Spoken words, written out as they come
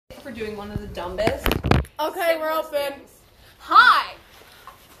for doing one of the dumbest. Okay, we're open. Things. Hi!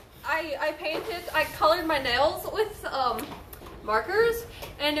 I colored my nails with markers,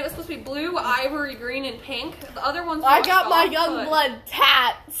 and it was supposed to be blue, ivory, green, and pink. The other ones were I got my soft, young but blood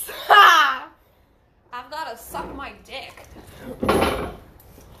tats. Ha! I've gotta suck my dick.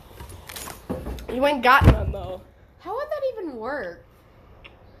 You ain't got none though. How would that even work?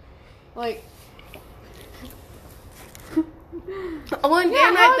 Like, well, in Yeah,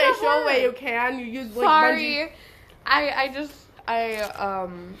 game how night they does that show work? where you can. You use like sorry,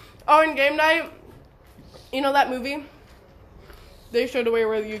 bungee. Oh, in game night, you know that movie? They showed a way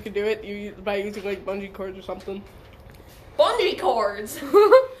where you could do it by using like bungee cords or something. Bungee cords!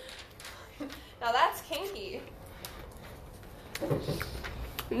 Now that's kinky.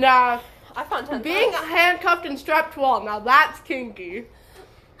 Nah, I found 10 being bucks. handcuffed and strapped to a wall, now that's kinky.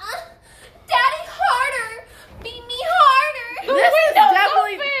 Daddy, harder! Beat me harder! This is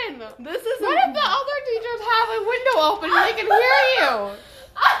definitely. open. This is. What if the other teachers have a window open and they can hear you?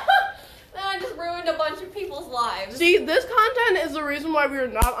 Then I just ruined a bunch of people's lives. See, this content is the reason why we are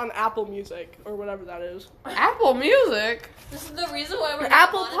not on Apple Music or whatever that is. Apple Music. This is the reason why we're not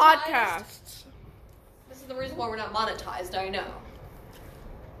Apple monetized. Podcasts. This is the reason why we're not monetized, I know.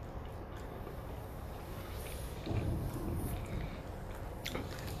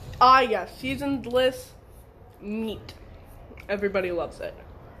 Ah, yes, seasonless meat. Everybody loves it.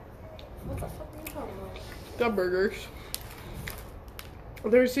 What the fuck are you talking about? Got burgers.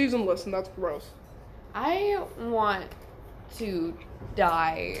 They're seasonless, and that's gross. I want to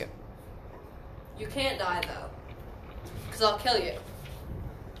die. You can't die, though. Because I'll kill you.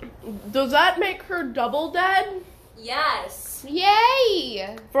 Does that make her double dead? Yes.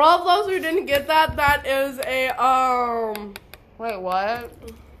 Yay! For all of those who didn't get that, that is a Wait, what?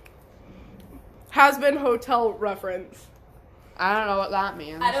 has-been hotel reference. I don't know what that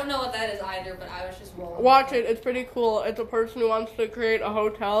means. I don't know what that is either, but I was just rolling. Watch it, it's pretty cool. It's a person who wants to create a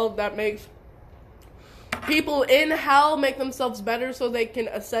hotel that makes people in hell make themselves better so they can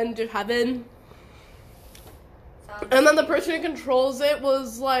ascend to heaven. And then the person who controls it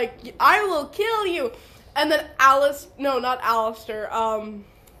was like, I will kill you. And then Alistair,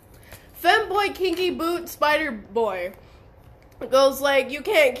 Femboy Kinky Boot Spider Boy goes like, you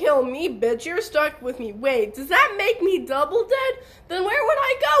can't kill me, bitch, you're stuck with me. Wait, does that make me double dead? Then where would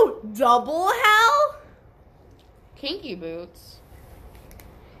I go? Double hell? Kinky boots.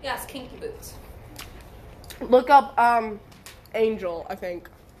 Yes, kinky boots. Look up, Angel, I think.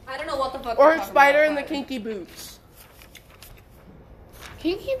 I don't know what the fuck Or you're talking Spider about, in the but Kinky Boots.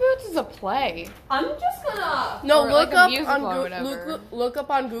 Kinky boots is a play. I'm just gonna... No, Or look like a up musical on or whatever. look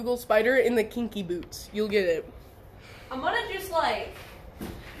up on Google Spider in the Kinky Boots. You'll get it. I'm gonna just, like...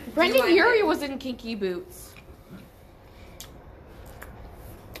 Brendan my Urie thing. was in kinky boots.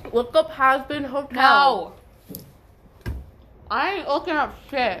 Look up Has Been Hotel. No. I ain't looking up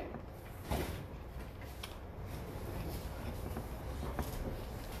shit.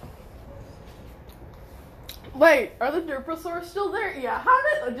 Wait, are the Derposaurs still there? Yeah.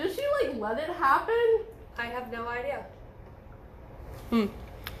 How did she like let it happen? I have no idea.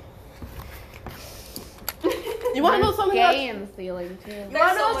 You want to know something Gay that's in the ceiling too. you want to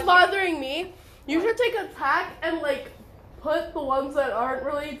There's know so what's much- bothering me? You should take a tack and like put the ones that aren't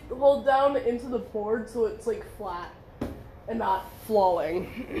really hold down into the board so it's like flat and not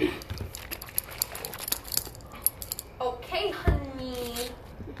falling. Okay, honey.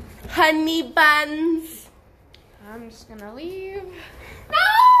 Honey buns. I'm just gonna leave.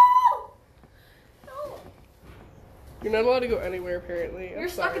 No! No! You're not allowed to go anywhere apparently. You're I'm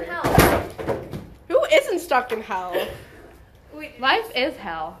stuck in sorry. hell. Who isn't stuck in hell? Wait, Life is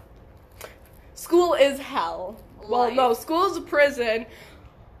hell. School is hell. Well, Life. no, school is a prison.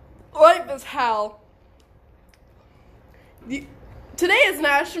 Life is hell. Today is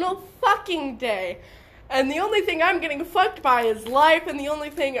National Fucking Day. And the only thing I'm getting fucked by is life, and the only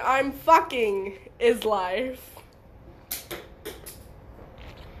thing I'm fucking is life.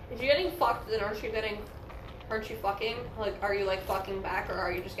 if you're getting fucked, then aren't you fucking? Like, are you, like, fucking back, or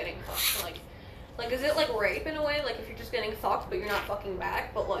are you just getting fucked? Like, is it, like, rape in a way? Like, if you're just getting fucked, but you're not fucking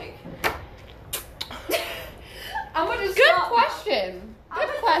back, but, like... I'm gonna just Good stop now. question. Good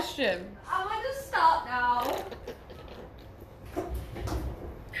question. I'm gonna just stop now.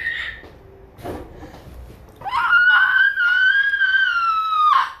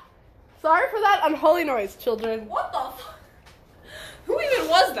 Sorry for that unholy noise, children. What the fuck? Who even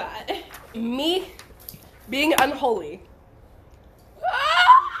was that? Me being unholy.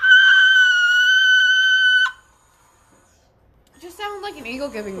 Just sounds like an eagle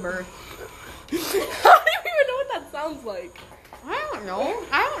giving birth. I don't even know what that sounds like. I don't don't know.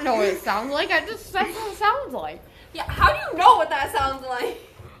 I don't know what it sounds like. That's what it sounds like. Yeah, how do you know what that sounds like?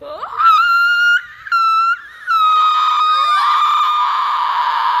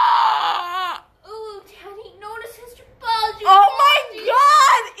 Ooh, Daddy, notice his bulgy. Oh my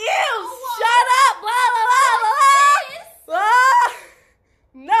god! Ew! Shut up! Blah, blah, blah, blah, blah.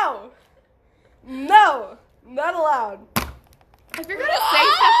 No. No. Not allowed. If you're gonna say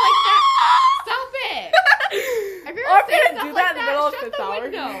stuff like that, stop it. If you're I'm say gonna stuff do like that in the middle of shut fifth the hour.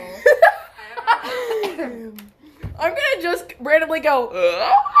 window. I'm gonna just randomly go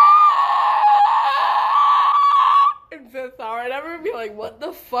in fifth hour, and everyone would be like, "What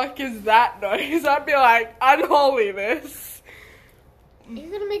the fuck is that noise?" I'd be like, "Unholiness."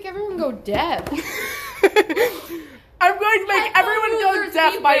 You're gonna make everyone go deaf. I'm going to make everyone go users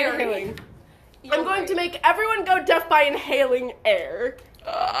deaf by beware. inhaling. You're I'm going right. to make everyone go deaf by inhaling air.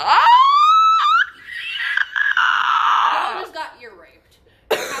 Someone just got ear raped.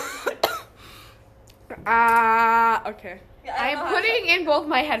 Okay. Yeah, I don't I'm know how to- putting in both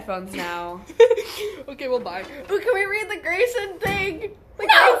my headphones now. Okay, we'll bye. Ooh, can we read the Grayson thing? The Nobody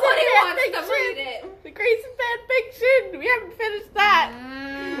Grayson wants to fanfiction. read it. The Grayson fan fiction. We haven't finished that.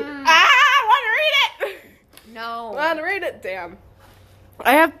 Mm, I want to read it. no. I want to read it. Damn.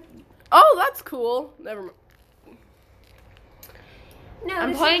 I have. Oh, that's cool. Never mind.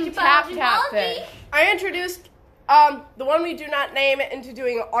 I'm playing Tap Tap Fish. I introduced the one we do not name into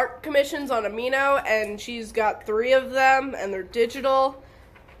doing art commissions on Amino, and she's got 3 of them, and they're digital.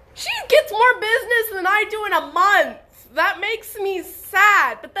 She gets more business than I do in a month. That makes me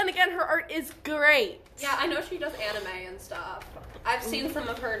sad. But then again, her art is great. Yeah, I know she does anime and stuff. I've seen some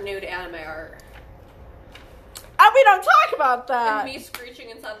of her nude anime art. We don't talk about that. And me screeching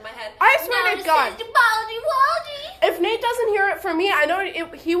inside my head. I swear to God. Baldy. If Nate doesn't hear it from me, I know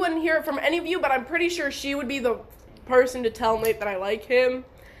he wouldn't hear it from any of you, but I'm pretty sure she would be the person to tell Nate that I like him.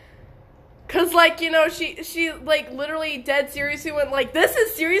 Cause like, you know, she like literally dead seriously went like, "This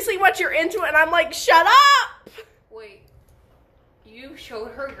is seriously what you're into," and I'm like, "Shut up!" Wait, you showed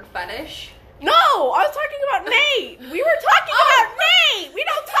her your fetish? No, I was talking about Nate. We were talking about Nate. We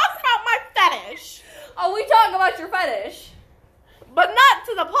don't talk about my fetish. Oh, we talk about your fetish. But not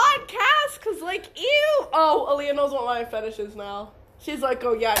to the podcast, cause like, ew. Oh, Aaliyah knows what my fetish is now. She's like,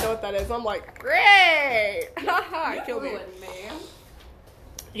 "Oh yeah, I know what that is." I'm like, "Great." Haha, kill me. Ruined me.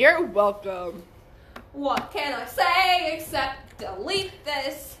 You're welcome. What can I say except delete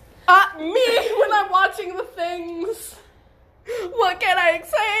this? Me when I'm watching the things. What can I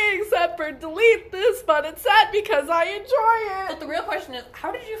say except for delete this? But it's sad because I enjoy But it. the real question is,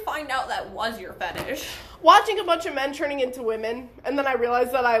 how did you find out that was your fetish? Watching a bunch of men turning into women, and then I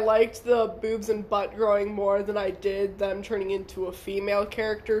realized that I liked the boobs and butt growing more than I did them turning into a female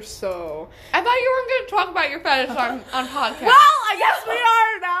character, so... I thought you weren't going to talk about your fetish on podcast. Well, I guess we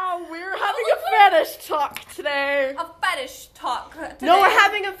are now. We're having a fetish talk today. A fetish talk today. No, we're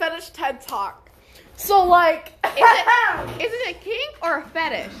having a fetish TED talk. So, like... Is it a kink or a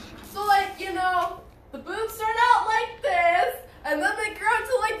fetish? So, like, you know, the boobs start out like this, and then they grow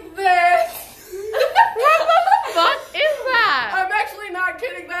to like this. What the fuck is that? I'm actually not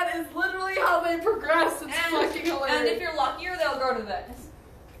kidding. That is literally how they progress. It's fucking hilarious. And if you're luckier, they'll grow to this.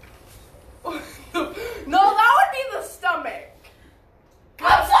 No, that would be the stomach.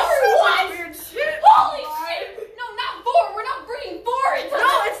 I'm sorry, what? Weird shit. Holy shit! No, not 4. We're not bringing 4 into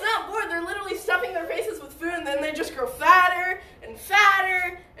No, it's not bored. They're literally stuffing their faces with food, and then they just grow fatter and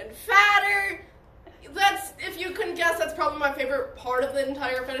fatter and fatter. That's, if you couldn't guess, that's probably my favorite part of the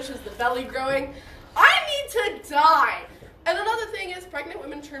entire fetish is the belly growing. I need to die. And another thing is, pregnant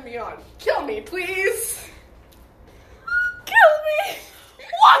women turn me on. Kill me, please. Kill me.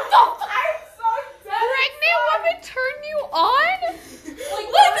 What the fuck? I'm so dead. Pregnant women turn you on? Like a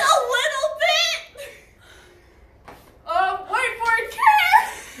little bit. Wait for it, care.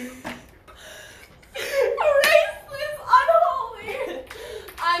 Erase this unholy.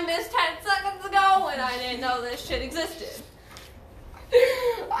 I missed 10 seconds ago and I didn't know this shit existed.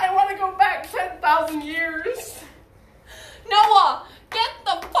 I want to go back 10,000 years. Noah, get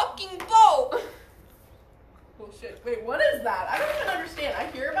the fucking boat! Bullshit. Wait, what is that? I don't even understand. I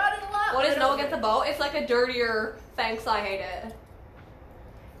hear about it a lot. What but is I Noah don't get the boat? It's like a dirtier Thanks I Hate It.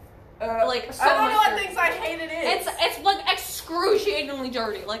 Like, so I don't much know what dirty. things I hate it is. It's like excruciatingly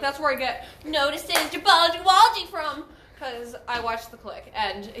dirty. Like that's where I get notices Jabology Walgy from. Because I watched The Click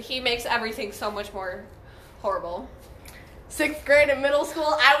and he makes everything so much more horrible. 6th grade in middle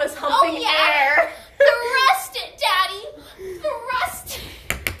school, I was humping Oh, yeah. air. Thrust it, Daddy! Thrust!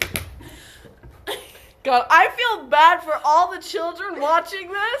 God, I feel bad for all the children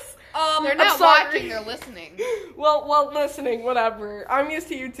watching this They're I'm not sorry. watching, they're listening. Well, listening, whatever. I'm used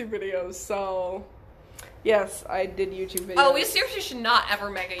to YouTube videos, so yes, I did YouTube videos. Oh, we seriously should not ever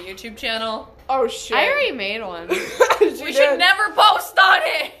make a YouTube channel. Oh shit! I already made one. We should never post on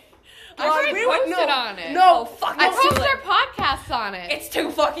it. I already posted on it. No, Oh, fuck. I It's post too their late. podcasts on it. It's too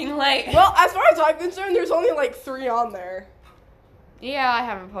fucking late. Well, as far as I'm concerned, there's only like 3 on there. Yeah, I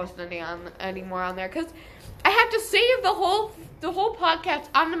haven't posted any more on there because I have to save the whole podcast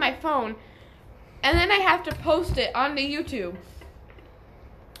onto my phone, and then I have to post it onto YouTube,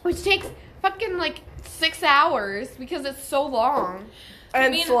 which takes fucking like 6 hours because it's so long.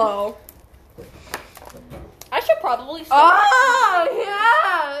 And slow. I should probably stop. Oh,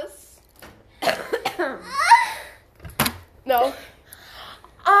 yes! No.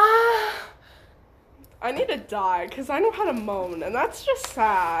 I need to die because I know how to moan, and that's just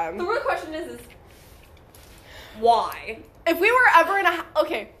sad. The real question is why? If we were ever in a...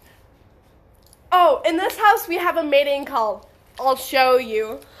 Okay. Oh, in this house we have a mating call. I'll show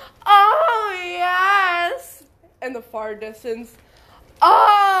you. Oh, yes! In the far distance.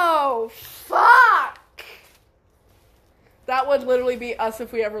 Oh, fuck! That would literally be us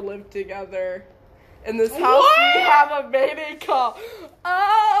if we ever lived together. In this house we have a mating call.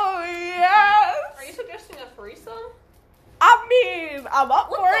 Oh, yes! Are you suggesting a threesome? I mean, I'm up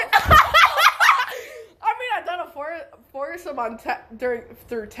for it. I mean, I've done a foursome on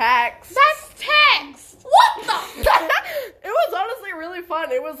through text. That's text. What the? It was honestly really fun.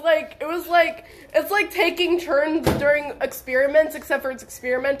 It's like taking turns during experiments, except for it's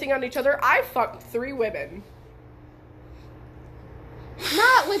experimenting on each other. I fucked 3 women.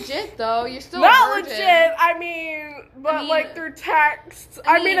 Not legit though. You're still Not a virgin. legit. I mean, but like through text.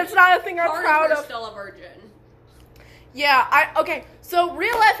 I mean, it's not a thing I'm proud of. Still a virgin. Yeah, okay, so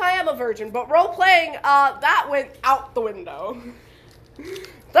real life I am a virgin, but role playing, that went out the window.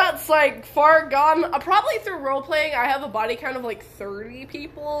 That's like far gone. Probably through role playing, I have a body count of like 30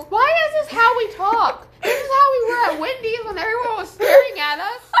 people. Why is this how we talk? This is how we were at Wendy's when everyone was staring at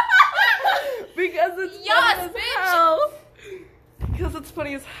us. Because it's Yes, funny as bitch. hell. Because it's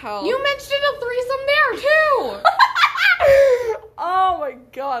funny as hell. You mentioned a threesome there too. Oh my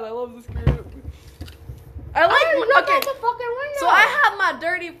god, I love this group. I like Look okay. out the fucking window. So I have my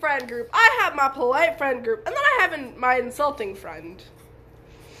dirty friend group, I have my polite friend group, and then I have my insulting friend.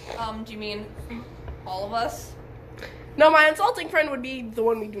 Do you mean all of us? No, my insulting friend would be the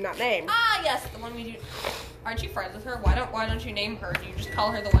one we do not name. Ah, yes, the one we do. Aren't you friends with her? Why don't you name her? Do you just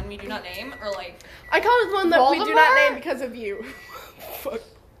call her the one we do not name, or like? I call it the one that we do not Voldemort? name because of you. Fuck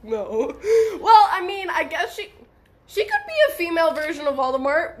no. Well, I mean, I guess she could be a female version of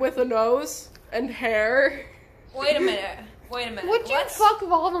Voldemort with a nose and hair. Wait a minute. Would you fuck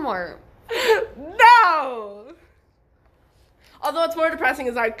Voldemort? No. Although it's more depressing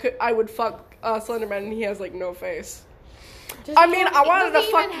is I would fuck Slenderman and he has like no face. I mean, I wanted to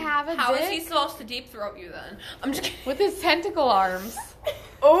fuck. Have a How dick? is he supposed to deep throat you then? I'm just kidding. With his tentacle arms.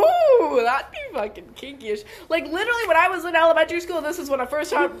 Oh, that'd be fucking kinkyish. Like, literally, when I was in elementary school, this is when I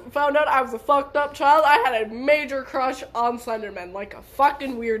first found out I was a fucked up child, I had a major crush on Slenderman. Like a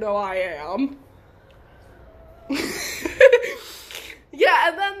fucking weirdo I am. Yeah,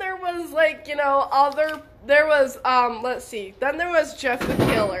 and then there was, like, you know, let's see. Then there was Jeff the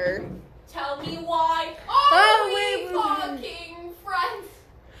Killer. Tell me why. Oh, wait. Fucking friends.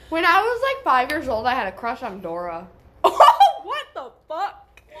 When I was like 5 years old, I had a crush on Dora. Oh, what the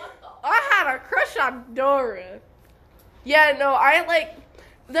fuck? What the? I had a crush on Dora. Yeah, no,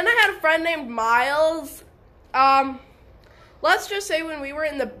 then I had a friend named Miles. Let's just say when we were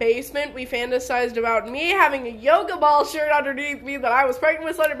in the basement, we fantasized about me having a yoga ball shirt underneath me that I was pregnant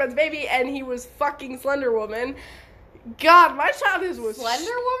with Slenderman's baby and he was fucking Slender Woman. God, my childhood was... Slender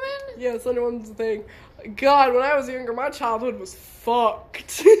Woman? Yeah, Slender Woman's the thing. God, when I was younger, my childhood was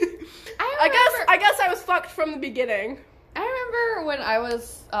fucked. I guess I was fucked from the beginning. I remember when I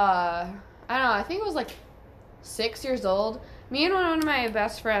was, I don't know, I think it was like 6 years old. Me and one of my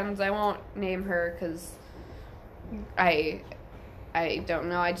best friends, I won't name her because I don't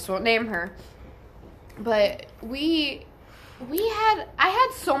know, I just won't name her. But I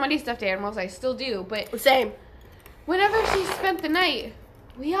had so many stuffed animals, I still do, but Same. whenever she spent the night,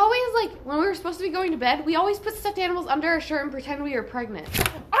 we always, like, when we were supposed to be going to bed, we always put stuffed animals under our shirt and pretend we were pregnant.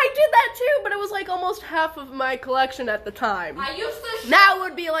 I did that too, but it was like almost half of my collection at the time. I used to. Now it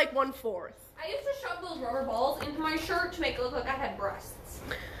would be like 1/4. I used to shove those rubber balls into my shirt to make it look like I had breasts.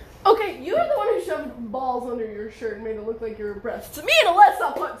 Okay, you were the one who shoved balls under your shirt and made it look like your breasts. Me and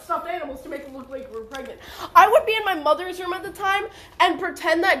Alyssa put stuffed animals to make it look look like we're pregnant. I would be in my mother's room at the time and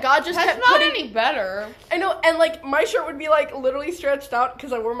pretend that God just That's kept not putting... any better. I know, and like my shirt would be like literally stretched out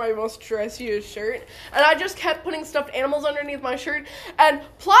because I wore my most dressiest shirt, and I just kept putting stuffed animals underneath my shirt. And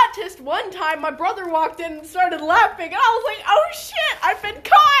plot twist, one time my brother walked in and started laughing, and I was like, "Oh shit, I've been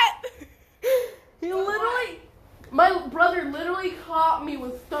caught!" My brother literally caught me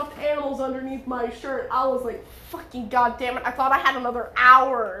with stuffed animals underneath my shirt. I was like, "Fucking goddamn it! I thought I had another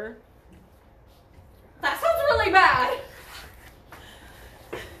hour." That sounds really bad.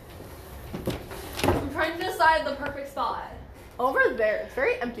 I'm trying to decide the perfect spot. Over there, it's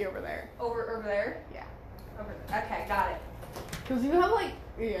very empty over there. Over there? Yeah. Over there. Okay, got it. Cause you have like,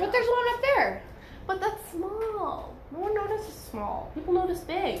 yeah. But there's one up there. But that's small. No one notices small. People notice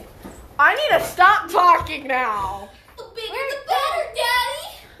big. I need to stop talking now. The bigger the better,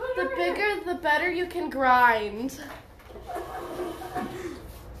 Daddy. The bigger, the better you can grind.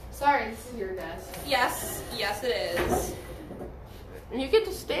 Sorry, this is your desk. Yes, it is. You get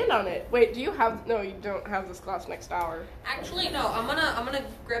to stand on it. Wait, do you have? No, you don't have this class next hour. Actually, no. I'm gonna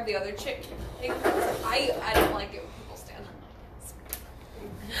grab the other chick. I don't like it when people stand on.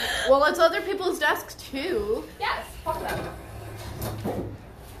 Well, it's other people's desks too. Yes, fuck that.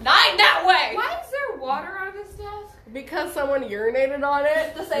 Not that way. Why is there water on this desk? Because someone urinated on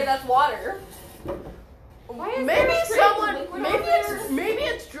it. To say that's water. Why is Maybe there a streak of someone. liquid Maybe on there? maybe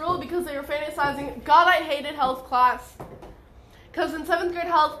it's drool because they were fantasizing. God, I hated health class. Cause in 7th grade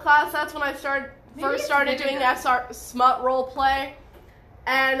health class, that's when I first started doing SR smut role play.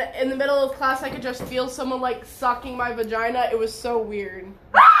 And in the middle of class, I could just feel someone like sucking my vagina. It was so weird.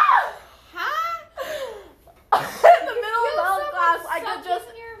 Huh? In the middle of health class, I could just.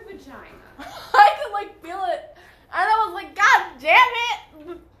 your vagina. I could like feel it, and I was like, "God damn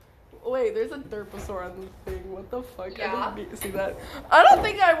it!" Wait, there's a derposaur on the thing. What the fuck? Yeah. I didn't see that. I don't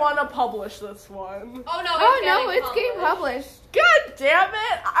think I want to publish this one. Oh no! It's getting published. God damn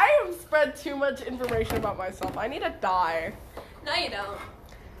it! I have spread too much information about myself. I need to die. No, you don't.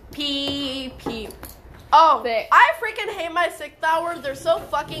 Pee. Oh, Thick. I freaking hate my 6th hour. They're so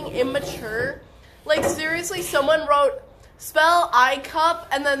fucking immature. Like seriously, someone wrote spell I cup,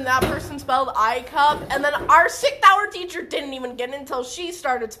 and then that person spelled I cup, and then our 6th hour teacher didn't even get it until she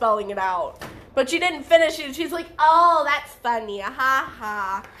started spelling it out. But she didn't finish it. She's like, "Oh, that's funny. Ha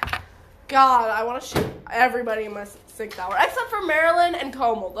ha." God, I want to shoot everybody in my 6th hour, except for Marilyn and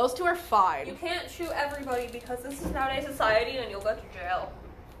Como. Those two are You fine. can't shoot everybody because this is nowadays society, and you'll go to jail.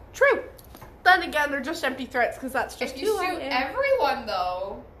 True. Then again, they're just empty threats because that's just If you who I shoot am. everyone,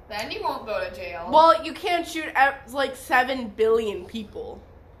 though, then you won't go to jail. Well, you can't shoot like 7 billion people.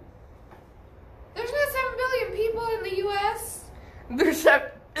 There's not 7 billion people in the U.S. There's 7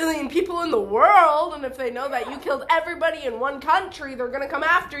 billion people in the world, and if they know that you killed everybody in one country, they're gonna come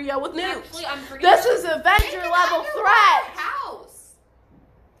after you with nukes. Actually, I'm pretty This sure. is Avenger level threat. House.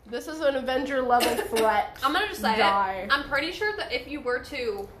 This is an Avenger level threat. I'm gonna just say Die. it. I'm pretty sure that if you were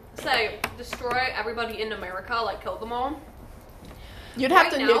to say destroy everybody in America, like kill them all, You'd have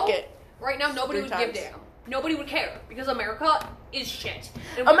right to now- nuke it. right now nobody 3 would give times. a damn. Nobody would care because America is shit.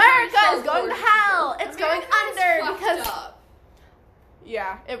 And we're trying America to start is going to wars. hell. It's going America is under fucked because up.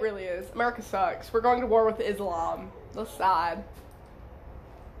 yeah, it really is. America sucks. We're going to war with Islam. That's sad.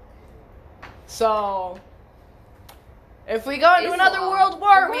 So, if we go into another Islam. world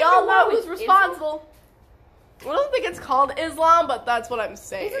war, We're we going all to know war who's with responsible. I don't think it's called Islam, but that's what I'm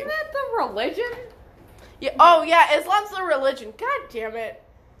saying. Isn't that the religion? Yeah. Oh, yeah. Islam's the religion. God damn it.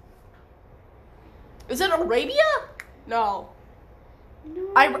 Is it Arabia? No.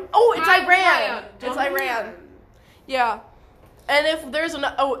 No. It's Iran. It's Don't Iran. Yeah. And if there's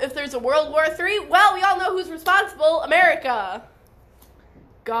a World War III, well, we all know who's responsible. America.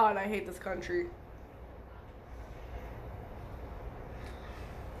 God, I hate this country.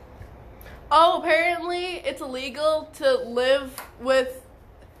 Oh, apparently it's illegal to live with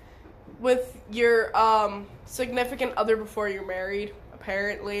your significant other before you're married.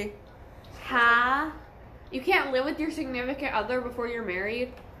 Apparently. Huh? You can't live with your significant other before you're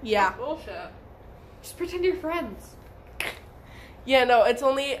married? Yeah. Bullshit. Just pretend you're friends. Yeah, no, it's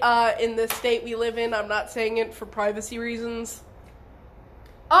only in the state we live in. I'm not saying it for privacy reasons.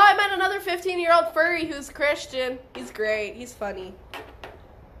 Oh, I met another 15-year-old furry who's Christian. He's great. He's funny.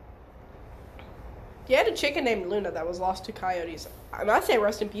 He had a chicken named Luna that was lost to coyotes. And I say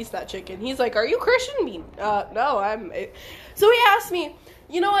rest in peace, that chicken. He's like, "Are you Christian?" No, I'm... So he asked me,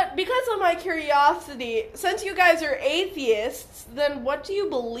 you know what, because of my curiosity, since you guys are atheists, then what do you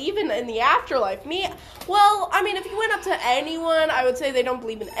believe in the afterlife? Me, well, I mean, if you went up to anyone, I would say they don't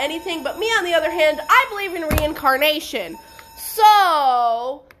believe in anything, but me, on the other hand, I believe in reincarnation.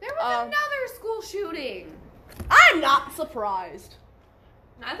 So... There was another shooting. I'm not surprised.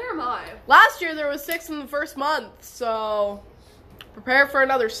 Neither am I. Last year there was 6 in the first month, so prepare for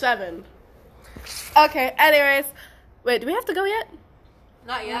another 7. Okay, anyways. Wait, do we have to go yet?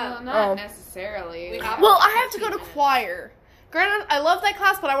 Not yet. Not necessarily. We have- Well, I have to go to choir. Granted, I love that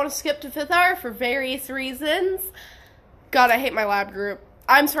class, but I want to skip to 5th hour for various reasons. God, I hate my lab group.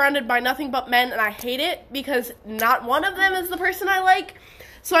 I'm surrounded by nothing but men, and I hate it because not one of them is the person I like.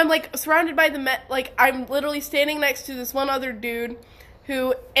 So I'm, like, surrounded by the men. Like, I'm literally standing next to this one other dude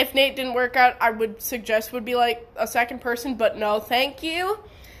who, if Nate didn't work out, I would suggest would be, like, a second person, but no, thank you.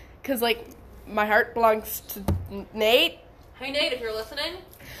 Because, like, my heart belongs to Nate. Hey, Nate, if you're listening,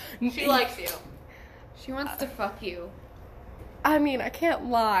 she likes you. She wants to fuck you. I mean, I can't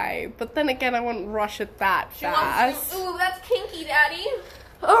lie, but then again, I wouldn't rush it that She fast. wants to. Ooh, that's kinky, Daddy.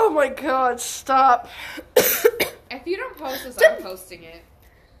 Oh my god, stop. If you don't post this, I'm posting it.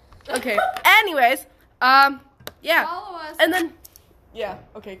 Okay, anyways, yeah. Follow us. And then, yeah,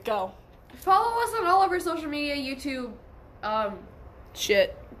 okay, go. Follow us on all of our social media, YouTube,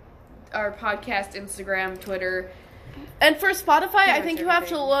 Shit. our podcast, Instagram, Twitter. And for Spotify, I much think you have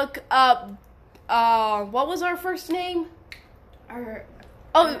to everything. look up, what was our first name? Our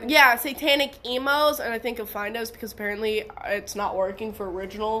Oh, yeah, Satanic Emos, and I think you'll find us because apparently it's not working for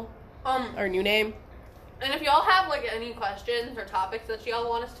original, our new name. And if y'all have, like, any questions or topics that y'all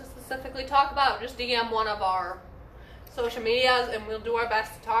want us to specifically talk about, just DM one of our social medias, and we'll do our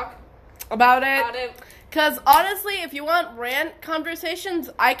best to talk About about it. it. Because honestly, if you want rant conversations,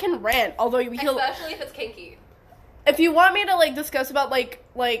 I can rant. Although Especially if it's kinky. if you want me to like discuss about like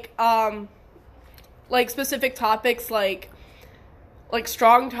specific topics, like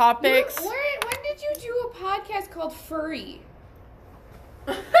strong topics. When did you do a podcast called Furry?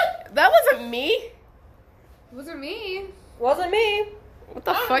 That wasn't me. It wasn't me. Wasn't me. What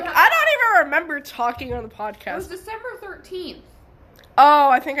the Oh, fuck? no. I don't even remember talking on the It was podcast. December 13th. Oh,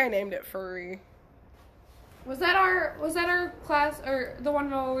 I think I named it Furry. Was that our class or the one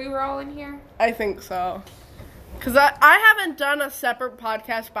where we were all in here? I think so. Because I haven't done a separate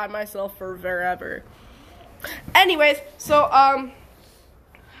podcast by myself for forever. Anyways, so,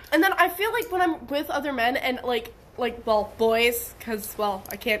 and then I feel like when I'm with other men and, well, boys, because, well,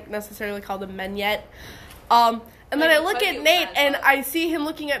 I can't necessarily call them men yet, and then I look at Nate and I see him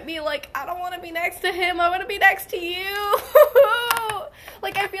looking at me like, I don't want to be next to him, I want to be next to you.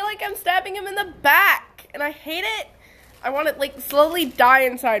 Like, I feel like I'm stabbing him in the back, and I hate it. I want to, like, slowly die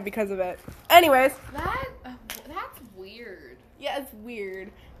inside because of it. Anyways. That's weird. Yeah, it's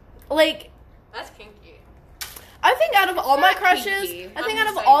weird. Like, That's kinky. I think out of all my not crushes, kinky. I think I'm out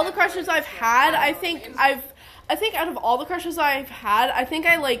of just all saying the crushes that I've had, I I don't think know. I think out of all the crushes I've had, I think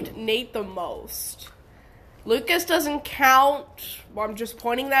I liked Nate the most. Lucas doesn't count. Well, I'm just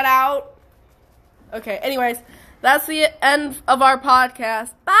pointing that out. Okay, anyways, that's the end of our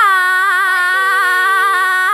podcast. Bye!